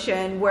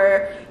emotion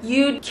where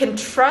you can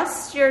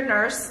trust your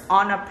nurse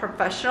on a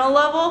professional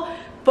level,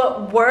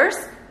 but worse,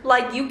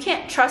 like, you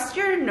can't trust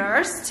your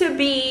nurse to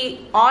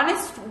be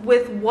honest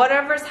with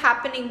whatever's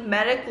happening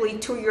medically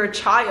to your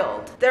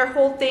child. Their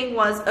whole thing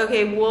was,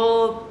 okay,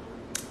 we'll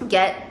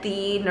get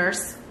the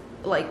nurse,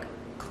 like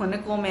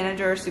clinical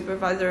manager or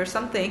supervisor or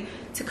something,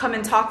 to come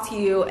and talk to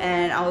you.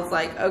 And I was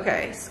like,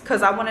 okay,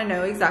 because I want to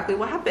know exactly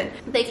what happened.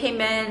 They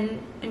came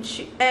in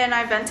and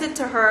I vented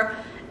to her.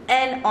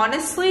 And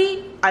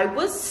honestly, I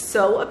was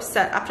so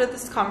upset after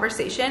this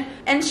conversation,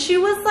 and she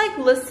was like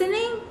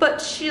listening, but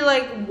she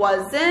like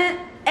wasn't.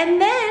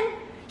 And then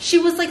she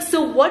was like,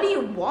 so what do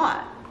you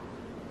want?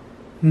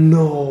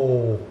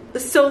 No.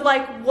 So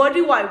like, what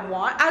do I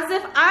want? As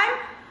if I'm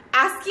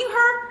asking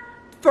her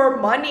for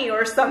money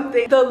or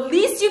something. The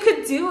least you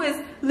could do is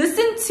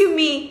listen to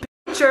me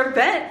your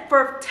vent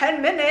for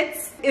 10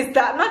 minutes. Is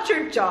that not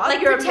your job? Like,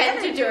 you're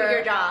pretend to do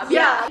your job.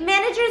 Yeah.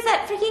 Managers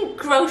at freaking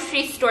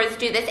grocery stores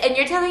do this, and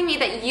you're telling me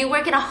that you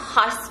work in a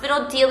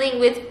hospital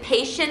dealing with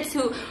patients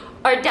who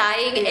are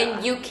dying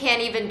and you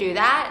can't even do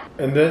that?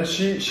 And then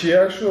she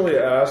actually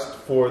asked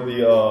for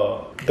the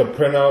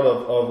printout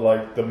of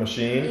like the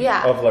machine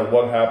of like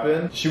what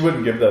happened. She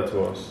wouldn't give that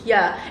to us.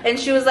 Yeah, and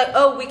she was like,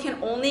 oh, we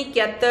can only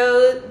get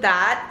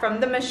that from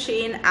the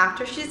machine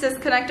after she's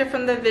disconnected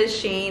from the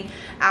machine,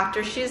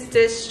 after she's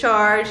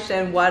discharged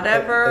and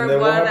whatever, and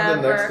then whatever. What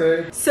happened the next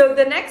day? So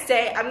the next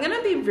day, I'm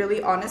gonna be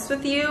really honest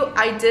with you,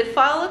 I did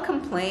file a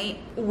complaint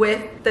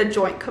with the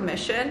Joint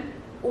Commission.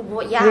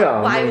 Well,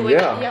 why would you?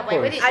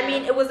 I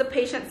mean, it was a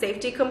patient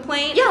safety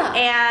complaint. Yeah.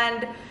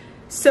 And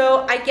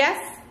so I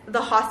guess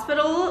the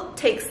hospital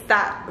takes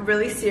that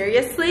really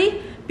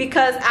seriously,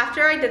 because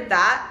after I did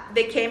that,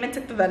 they came and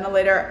took the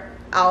ventilator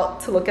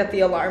out to look at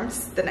the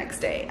alarms the next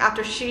day.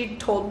 After she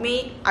told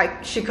me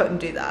she couldn't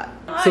do that.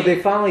 So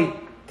they finally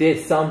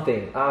did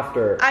something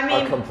after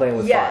a complaint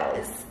was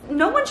filed.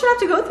 No one should have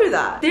to go through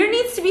that. There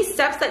needs to be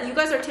steps that you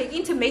guys are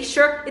taking to make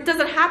sure it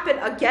doesn't happen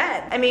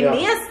again. I mean,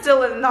 Mia's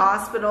still in the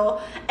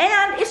hospital,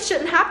 and it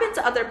shouldn't happen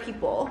to other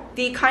people.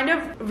 The kind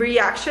of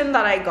reaction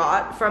that I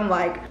got from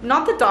like,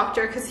 not the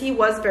doctor, because he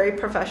was very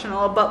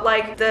professional, but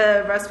like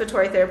the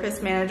respiratory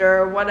therapist manager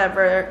or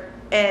whatever,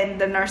 and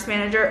the nurse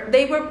manager,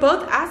 they were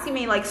both asking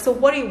me like, so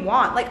what do you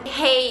want? Like,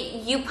 hey,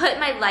 you put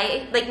my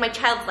life, like my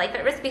child's life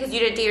at risk because you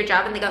didn't do your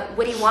job. And they go,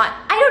 what do you want?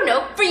 I don't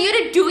know, for you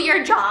to do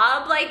your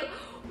job. Like,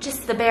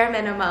 just the bare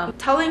minimum.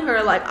 Telling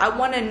her, like, I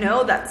want to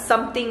know that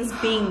something's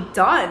being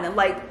done,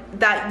 like,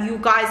 that you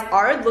guys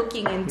are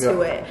looking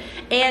into it.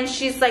 And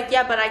she's like,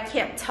 yeah, but I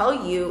can't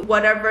tell you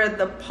whatever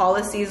the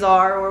policies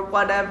are or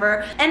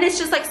whatever. And it's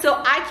just like, so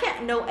I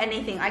can't know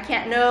anything. I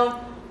can't know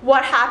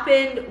what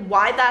happened,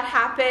 why that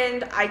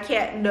happened. I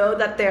can't know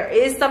that there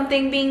is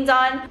something being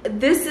done.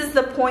 This is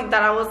the point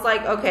that I was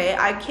like, okay,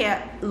 I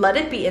can't let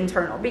it be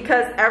internal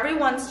because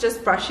everyone's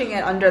just brushing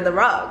it under the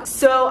rug.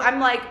 So I'm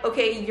like,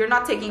 okay, you're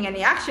not taking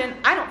any action.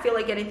 I don't feel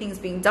like anything's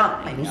being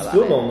done. You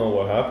still don't know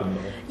what happened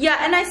though. Yeah,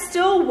 and I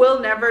still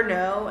will never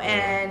know.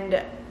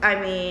 And I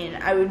mean,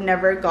 I would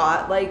never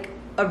got like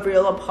a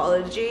real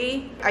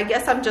apology. I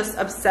guess I'm just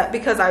upset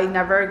because I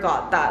never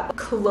got that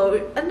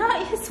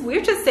it's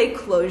weird to say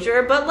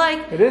closure, but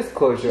like it is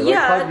closure.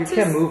 Yeah, like, you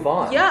can't move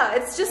on. Yeah,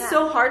 it's just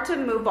so hard to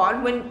move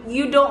on when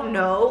you don't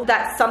know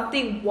that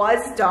something was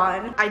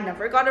done. I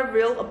never got a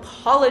real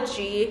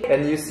apology.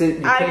 And you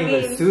can't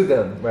even sue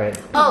them, right?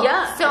 Oh,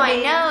 yeah. So I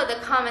know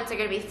the comments are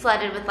going to be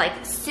flooded with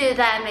like, sue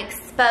them,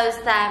 expose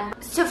them.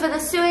 So for the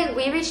suing,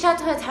 we reached out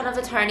to a ton of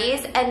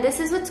attorneys, and this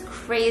is what's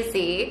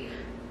crazy.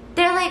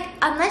 They're like,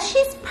 unless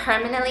she's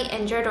permanently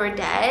injured or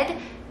dead,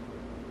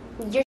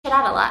 you're shit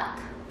out of luck.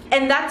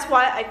 And that's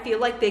why I feel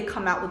like they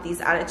come out with these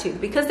attitudes,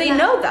 because they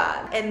know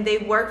that. And they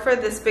work for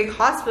this big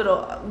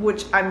hospital,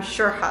 which I'm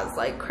sure has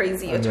like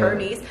crazy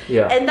attorneys.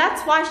 Yeah. And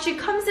that's why she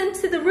comes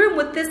into the room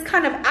with this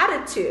kind of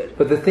attitude.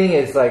 But the thing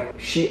is, like,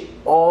 she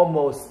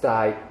almost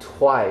died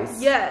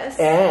twice. Yes.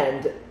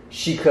 And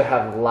she could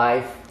have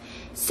lifelong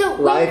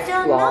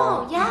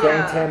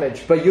brain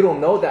damage, but you don't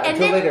know that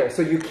until later,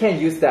 so you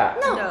can't use that.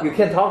 No. You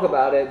can't talk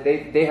about it.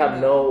 They have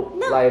no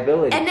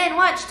liability. And then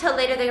watch till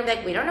later, they're gonna be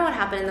like, we don't know what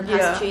happened in the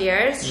past 2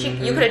 years.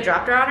 You could have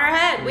dropped her on her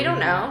head. We don't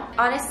know.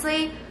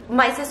 Honestly,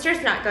 my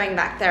sister's not going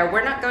back there.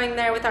 We're not going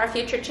there with our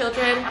future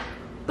children.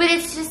 But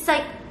it's just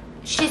like,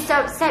 she's so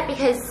upset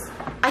because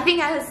I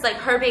think as like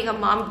her being a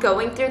mom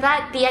going through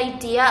that, the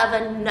idea of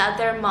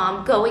another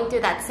mom going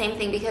through that same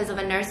thing because of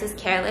a nurse's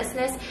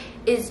carelessness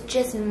is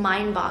just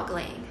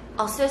mind-boggling.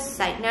 Also,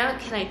 side note,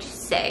 can I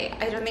just say,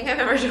 I don't think I've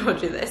ever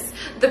told you this,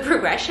 the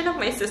progression of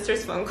my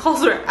sister's phone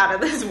calls were out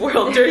of this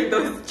world during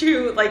those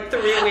 3 weeks.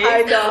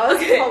 I know,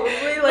 it's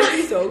probably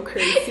like so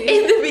crazy.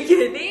 In the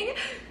beginning,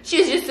 she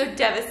was just so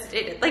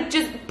devastated, like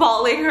just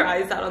bawling her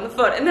eyes out on the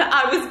phone, and then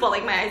I was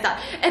bawling my eyes out.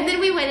 And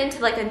then we went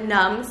into like a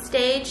numb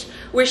stage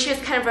where she was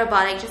kind of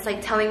robotic, just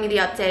like telling me the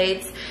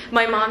updates.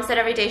 My mom said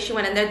every day she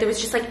went in there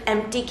was just like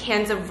empty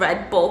cans of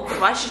Red Bull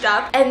crushed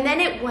up. And then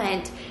it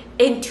went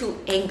into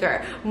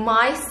anger.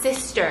 My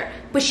sister,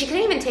 but she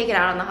couldn't even take it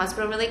out on the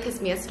hospital really because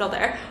Mia's still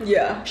there.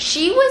 Yeah.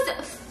 She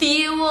was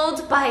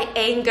fueled by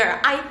anger.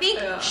 I think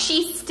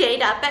she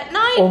stayed up at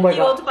night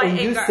fueled by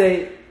anger. You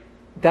say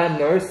that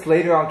nurse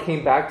later on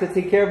came back to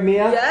take care of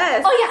Mia?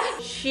 Yes. Oh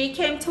yeah. She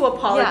came to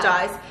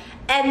apologize.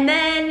 And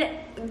then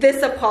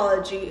this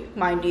apology,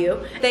 mind you,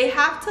 they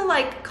have to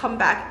like come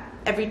back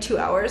every 2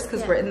 hours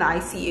because we're in the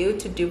ICU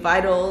to do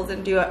vitals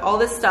and do all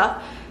this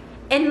stuff.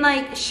 And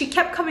like, she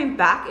kept coming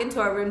back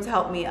into our room to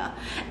help Mia.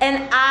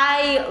 And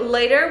I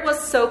later was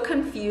so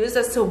confused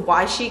as to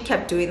why she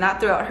kept doing that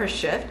throughout her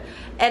shift.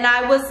 And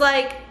I was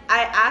like,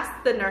 I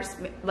asked the nurse,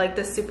 like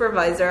the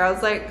supervisor, I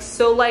was like,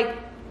 so like,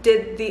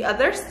 did the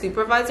other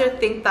supervisor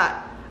think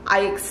that I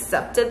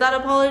accepted that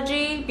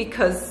apology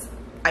because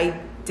I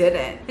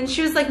didn't? And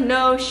she was like,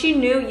 no, she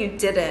knew you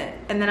didn't.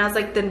 And then I was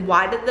like, then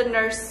why did the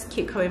nurse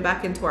keep coming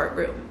back into our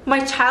room?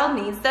 My child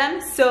needs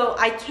them, so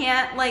I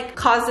can't like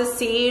cause a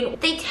scene.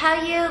 They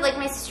tell you, like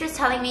my sister's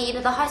telling me, you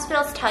know, the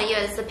hospitals tell you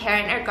as a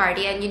parent or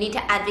guardian, you need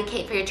to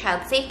advocate for your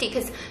child's safety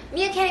because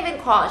Mia can't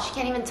even crawl, she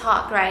can't even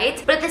talk,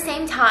 right? But at the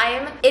same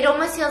time, it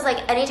almost feels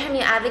like anytime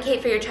you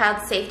advocate for your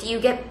child's safety, you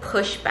get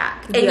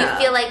pushback. And you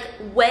feel like,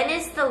 when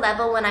is the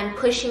level when I'm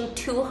pushing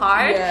too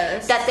hard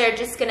that they're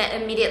just gonna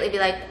immediately be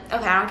like,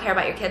 okay, I don't care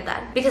about your kid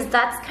then. Because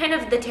that's kind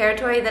of the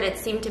territory that it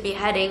seemed to be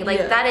heading. Like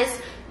that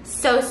is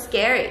so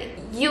scary.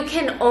 You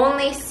can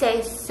only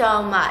say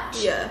so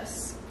much.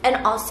 Yes.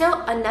 And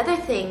also another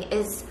thing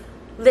is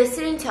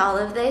listening to all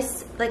of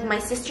this, like my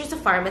sister's a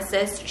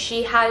pharmacist.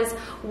 She has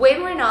way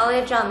more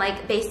knowledge on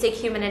like basic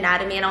human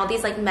anatomy and all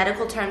these like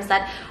medical terms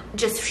that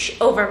just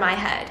over my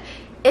head.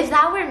 If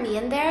that were me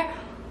in there,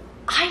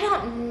 I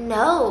don't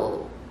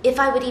know if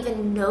I would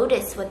even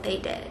notice what they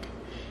did.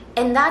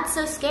 And that's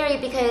so scary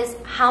because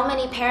how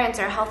many parents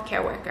are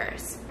healthcare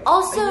workers?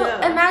 Also,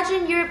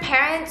 imagine your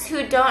parents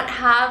who don't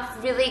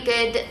have really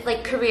good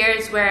like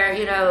careers where,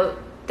 you know,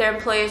 their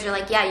employers are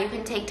like, yeah, you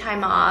can take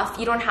time off.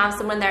 You don't have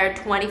someone there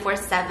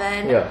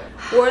 24/7. Yeah.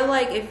 Or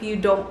like if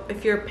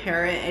you're a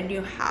parent and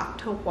you have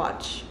to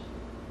watch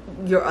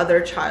your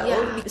other child.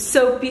 Yeah.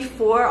 So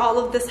before all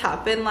of this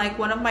happened, like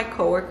one of my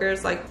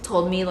coworkers like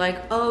told me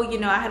like, oh, you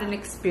know, I had an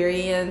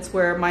experience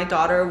where my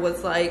daughter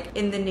was like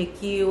in the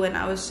NICU and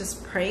I was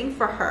just praying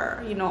for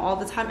her, you know, all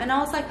the time. And I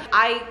was like,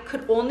 I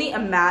could only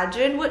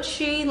imagine what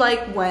she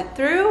like went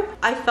through.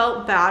 I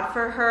felt bad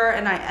for her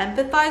and I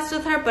empathized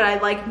with her, but I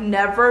like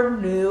never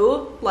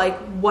knew like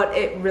what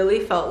it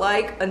really felt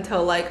like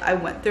until like I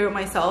went through it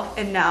myself.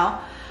 And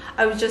now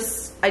I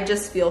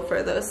just feel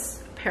for those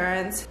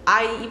parents.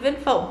 I even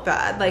felt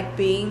bad, like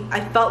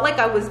I felt like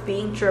I was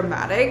being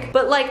dramatic,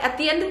 but like at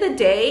the end of the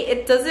day,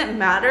 it doesn't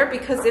matter,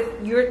 because if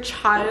your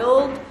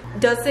child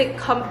doesn't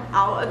come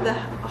out of the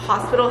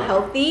hospital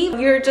healthy,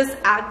 you're just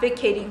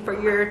advocating for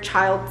your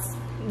child's,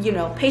 you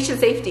know, patient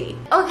safety.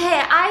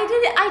 Okay,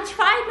 I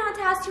tried not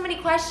to ask too many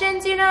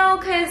questions, you know,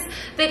 because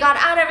they got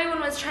out, everyone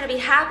was trying to be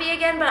happy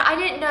again, but I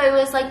didn't know it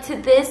was like to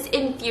this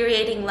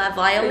infuriating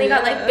level. I only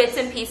got like bits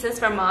and pieces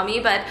from mommy,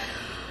 but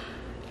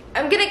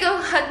I'm gonna go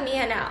hug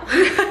Mia now.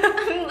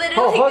 I'm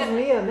literally hug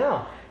Mia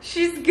now.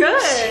 She's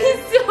good.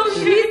 She's so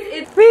good.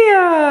 It's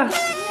Mia!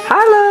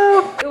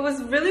 Hello! It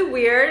was really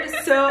weird.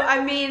 So,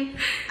 I mean,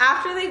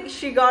 after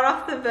she got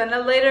off the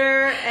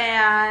ventilator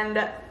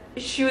and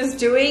she was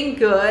doing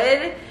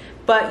good,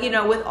 but, you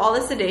know, with all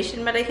the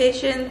sedation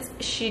medications,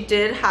 she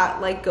did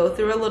go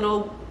through a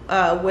little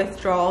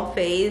withdrawal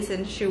phase,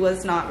 and she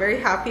was not very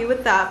happy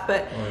with that,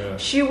 but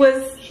she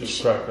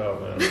cracked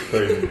out, man. It's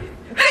crazy.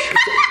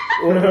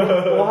 What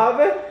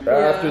happened?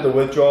 After the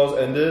withdrawals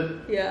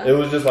ended, Yeah. it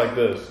was just like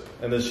this.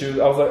 And then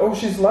I was like, oh,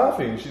 she's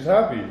laughing. She's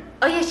happy.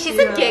 Oh yeah, she's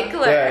a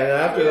giggler. Yeah, and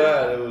after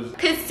that, it was...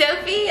 Because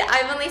Sophie,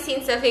 I've only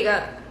seen Sophie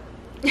go...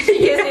 She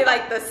gives me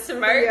like the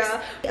smirks.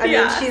 Yeah. I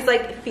mean, she's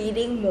like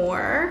feeding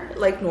more,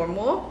 like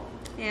normal,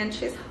 and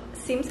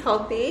seems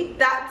healthy.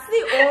 That's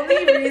the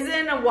only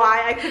reason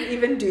why I could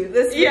even do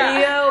this video.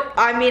 Yeah.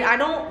 I mean, I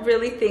don't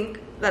really think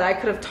that I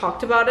could have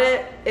talked about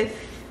it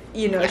if,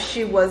 you know,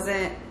 she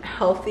wasn't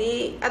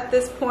healthy at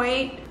this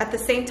point. At the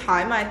same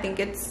time, I think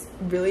it's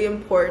really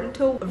important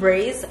to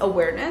raise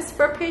awareness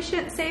for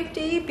patient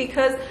safety,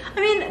 because, I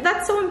mean,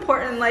 that's so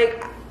important.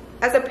 Like,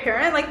 as a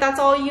parent, like, that's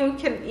all you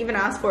can even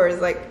ask for is,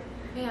 like,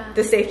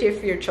 the safety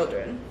of your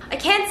children. I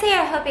can't say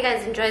I hope you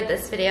guys enjoyed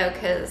this video,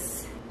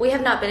 because we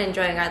have not been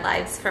enjoying our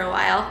lives for a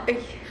while.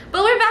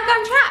 But we're back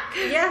on track.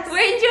 Yes. We're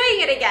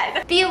enjoying it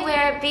again. Be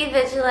aware, be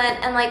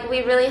vigilant, and like,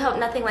 we really hope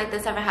nothing like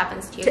this ever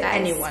happens to you guys.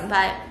 Anyone.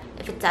 But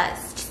if it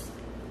does, just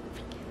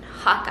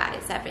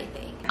Hawkeyes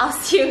everything. I'll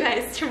see you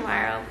guys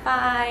tomorrow.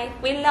 Bye.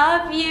 We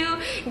love you.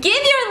 Give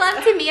your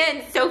love to Mia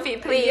and Sophie,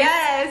 please.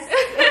 Yes.